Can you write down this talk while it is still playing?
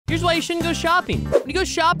Here's why you shouldn't go shopping. When you go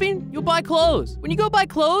shopping, you'll buy clothes. When you go buy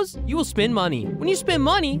clothes, you will spend money. When you spend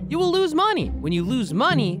money, you will lose money. When you lose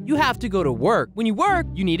money, you have to go to work. When you work,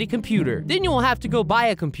 you need a computer. Then you will have to go buy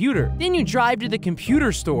a computer. Then you drive to the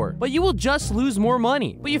computer store. But you will just lose more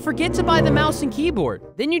money. But you forget to buy the mouse and keyboard.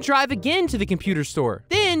 Then you drive again to the computer store.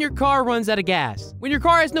 Then your car runs out of gas. When your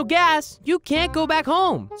car has no gas, you can't go back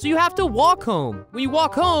home. So you have to walk home. When you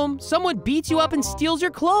walk home, someone beats you up and steals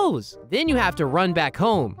your clothes. Then you have to run back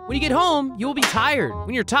home. When you get home, you will be tired.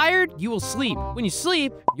 When you're tired, you will sleep. When you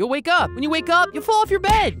sleep, you'll wake up. When you wake up, you'll fall off your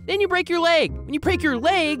bed. Then you break your leg. When you break your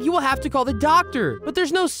leg, you will have to call the doctor. But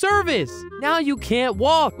there's no service. Now you can't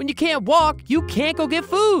walk. When you can't walk, you can't go get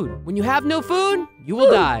food. When you have no food, you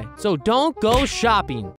will die. So don't go shopping.